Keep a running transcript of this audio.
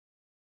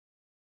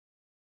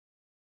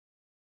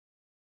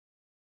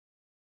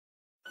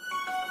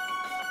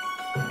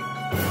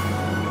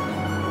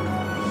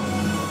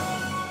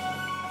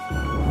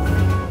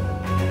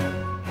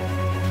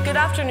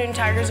afternoon,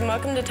 Tigers, and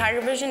welcome to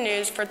TigerVision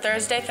News for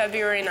Thursday,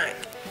 February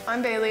 9th.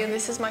 I'm Bailey, and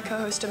this is my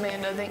co-host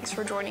Amanda. Thanks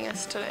for joining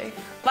us today.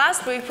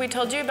 Last week, we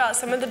told you about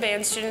some of the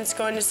band students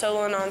going to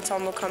solo and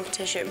ensemble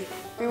competition.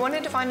 We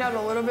wanted to find out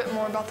a little bit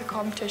more about the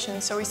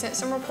competition, so we sent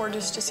some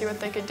reporters to see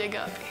what they could dig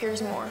up.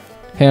 Here's more.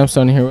 Hey, I'm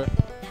Sonny here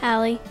with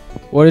Hallie.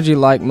 What did you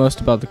like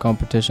most about the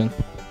competition?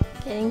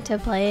 Getting to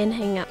play and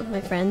hang out with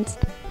my friends.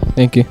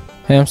 Thank you.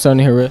 Hey, I'm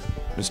Sonny here with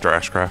Mr.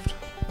 Ashcraft.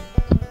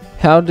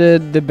 How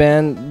did the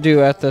band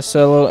do at the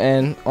solo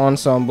and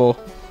ensemble?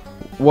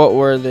 What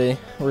were the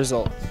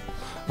results?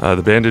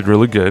 The band did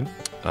really good.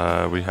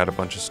 We had a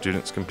bunch of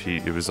students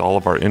compete. It was all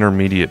of our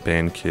intermediate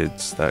band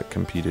kids that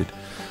competed.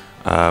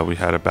 We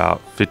had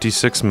about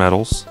 56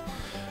 medals,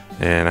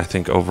 and I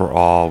think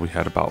overall we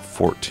had about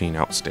 14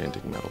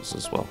 outstanding medals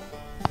as well.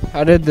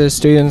 How did the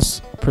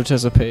students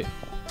participate?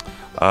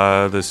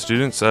 The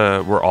students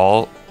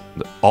all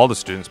the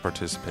students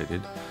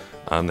participated.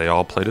 They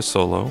all played a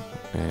solo,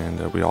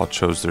 and we all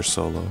chose their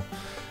solo,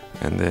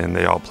 and then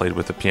they all played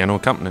with a piano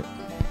accompaniment.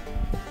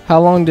 How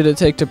long did it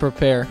take to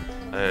prepare?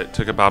 It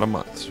took about a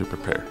month to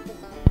prepare.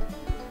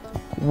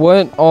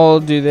 What all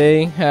do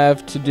they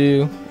have to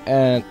do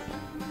at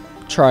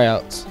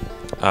tryouts?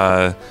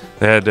 They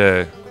had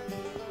to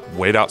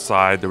wait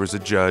outside. There was a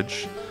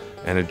judge,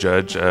 and a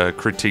judge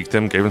critiqued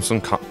them, gave them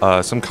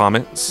some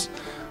comments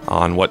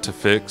on what to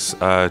fix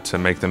to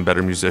make them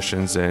better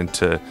musicians and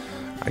to,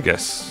 I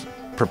guess,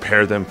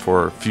 prepare them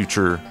for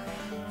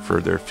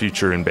their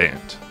future in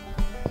band.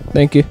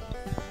 Thank you.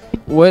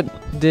 What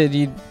did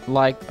you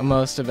like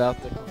most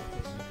about the competition?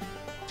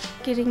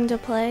 Getting to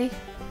play.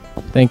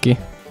 Thank you.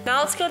 Now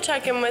let's go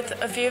check in with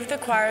a few of the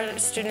choir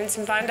students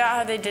and find out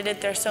how they did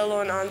at their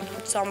solo and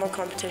ensemble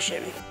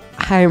competition.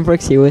 Hi, I'm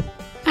Brooks here with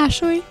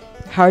Ashley.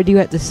 How are you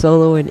at the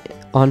solo and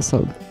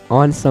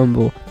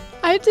ensemble?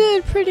 I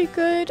did pretty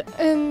good.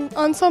 In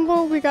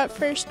ensemble, we got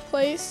first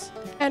place,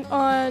 and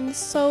on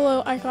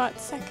solo, I got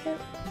second.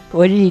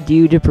 What did you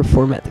do to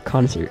perform at the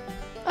concert?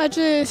 I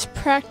just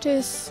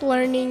practiced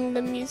learning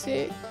the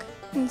music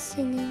and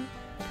singing.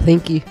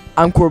 Thank you.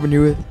 I'm Corbin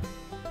here with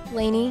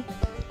Lainey.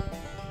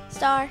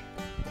 Star.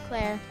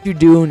 Claire. What you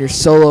do in your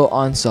solo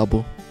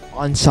ensemble?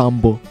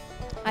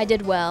 I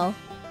did well.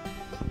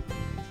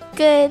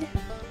 Good.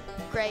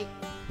 Great.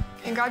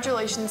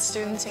 Congratulations,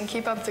 students, and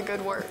keep up the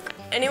good work.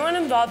 Anyone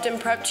involved in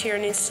prep cheer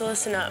needs to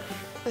listen up.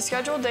 The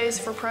scheduled days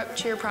for prep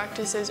cheer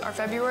practices are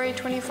February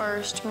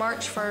 21st,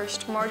 March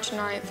 1st, March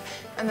 9th,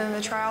 and then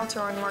the tryouts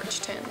are on March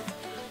 10th.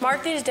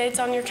 Mark these dates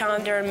on your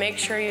calendar and make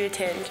sure you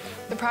attend.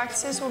 The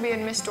practices will be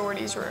in Miss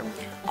Doherty's room.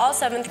 All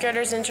 7th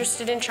graders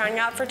interested in trying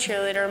out for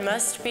cheerleader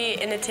must be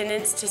in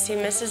attendance to see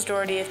Mrs.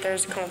 Doherty if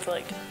there's a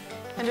conflict.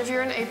 And if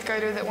you're an 8th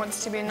grader that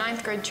wants to be a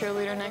 9th grade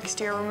cheerleader next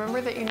year,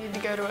 remember that you need to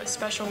go to a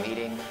special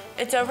meeting.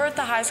 It's over at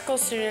the High School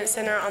Student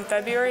Center on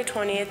February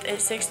 20th at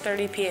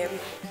 6:30 p.m.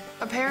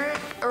 A parent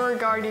or a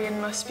guardian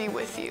must be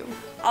with you.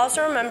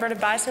 Also remember to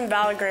buy some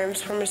valograms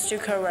from a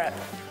Stuco rep.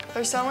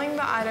 They're selling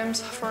the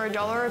items for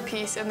 $1 a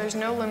piece, and there's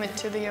no limit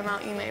to the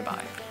amount you may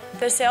buy.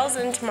 The sale's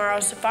in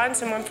tomorrow, so find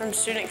someone from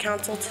Student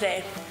Council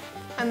today.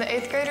 And the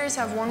 8th graders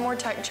have one more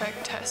tech check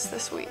test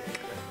this week.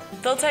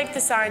 They'll take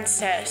the science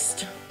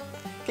test.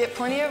 Get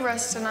plenty of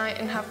rest tonight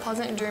and have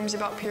pleasant dreams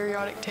about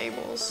periodic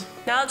tables.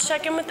 Now let's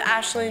check in with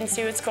Ashley and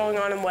see what's going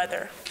on in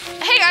weather.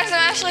 Hey guys, I'm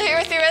Ashley here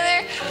with your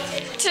weather.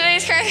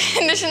 Today's current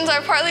conditions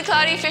are partly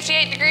cloudy,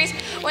 58 degrees,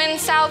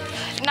 wind south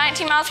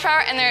 19 miles per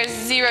hour, and there is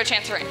 0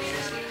 chance of rain.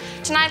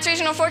 Tonight's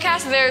regional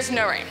forecast, there's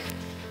no rain.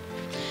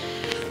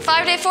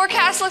 5-day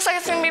forecast looks like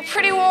it's going to be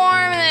pretty warm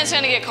and then it's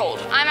going to get cold.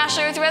 I'm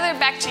Ashley with your weather,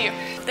 back to you.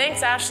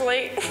 Thanks,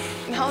 Ashley.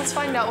 Now let's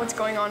find out what's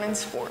going on in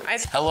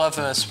sports. Hello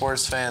FMS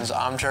sports fans,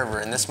 I'm Trevor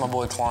and this is my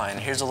boy Klein.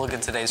 Here's a look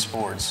at today's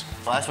sports.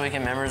 Last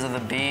weekend, members of the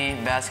B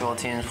basketball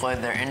teams played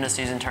their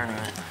end-of-season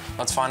tournament.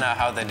 Let's find out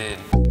how they did.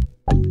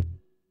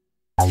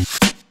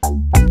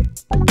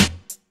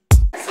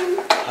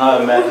 Hi,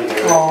 I'm Matthew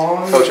here.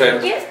 Coach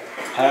Ham.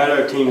 How did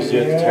our teams do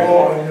at the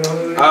tournament?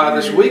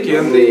 This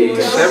weekend, the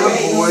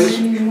 7th boys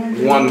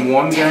won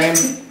 1 game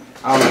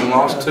and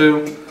lost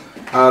 2.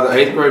 The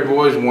 8th grade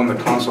boys won the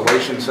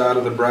consolation side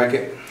of the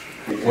bracket.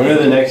 When are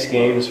the next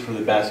games for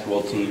the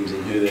basketball teams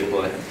and who they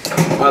play?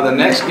 The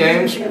next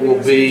games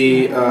will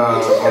be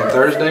on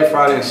Thursday,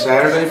 Friday, and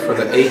Saturday for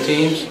the A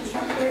teams.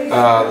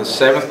 The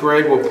 7th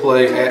grade will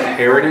play at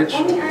Heritage.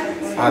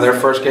 Their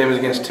first game is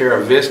against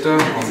Terra Vista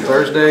on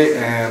Thursday,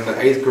 and the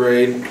 8th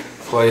grade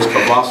plays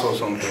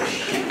Cavazos on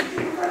Thursday.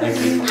 Thank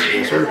you.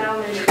 Yes, sir.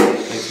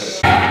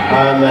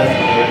 Hi, I'm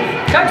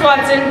Matthew. Coach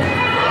Watson.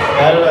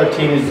 How did our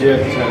teams do at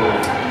the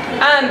tournament?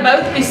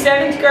 Both the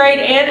 7th grade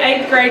and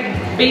 8th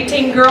grade B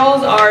team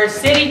girls are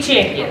city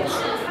champions.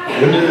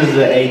 When does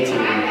the A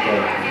team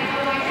play?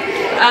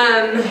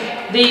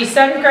 The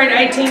 7th grade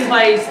A team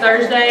plays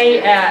Thursday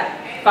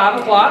at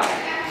 5 o'clock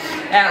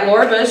at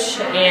Laura Bush,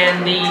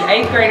 and the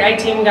 8th grade A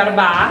team got a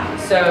bye,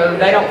 so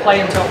they don't play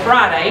until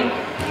Friday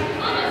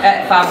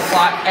at 5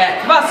 o'clock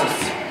at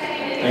Cavazos.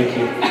 Thank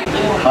you.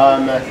 Hi,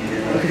 I'm Matthew.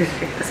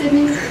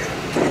 Sydney.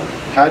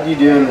 How'd you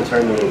do in the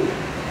tournament?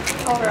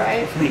 All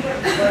right.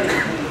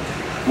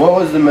 What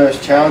was the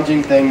most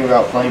challenging thing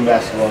about playing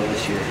basketball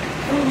this year?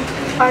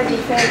 Our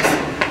defense.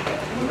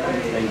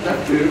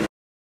 Thank you.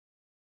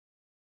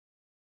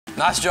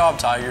 Nice job,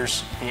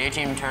 Tigers. The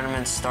A-team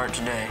tournaments start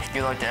today.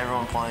 Good luck to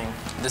everyone playing.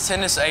 The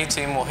tennis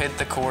A-team will hit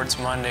the courts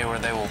Monday where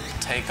they will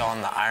take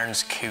on the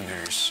Irons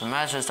Cougars. The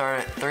match will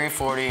start at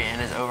 3:40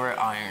 and is over at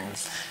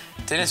Irons.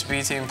 Tennis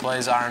B-team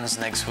plays Irons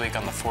next week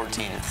on the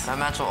 14th. That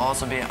match will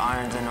also be at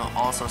Irons and will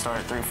also start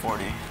at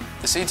 3:40.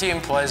 The C-team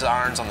plays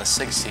Irons on the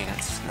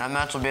 16th. That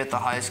match will be at the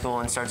high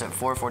school and starts at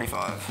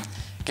 4:45.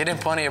 Get in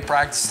plenty of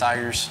practice,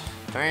 Tigers.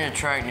 Turning to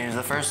track news,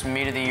 the first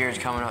meet of the year is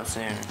coming up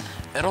soon.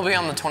 It'll be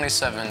on the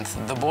 27th.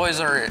 The boys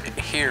are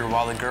here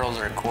while the girls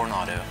are at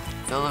Coronado.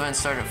 Field events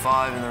start at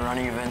 5 and the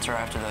running events are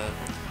after that.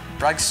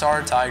 Practice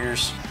hard,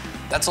 Tigers.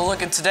 That's a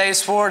look at today's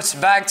sports.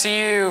 Back to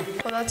you.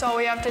 Well, that's all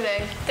we have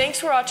today. Thanks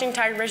for watching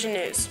TigerVision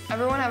News.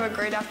 Everyone have a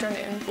great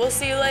afternoon. We'll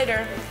see you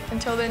later.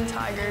 Until then,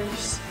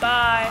 Tigers.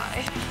 Bye.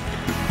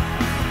 Bye.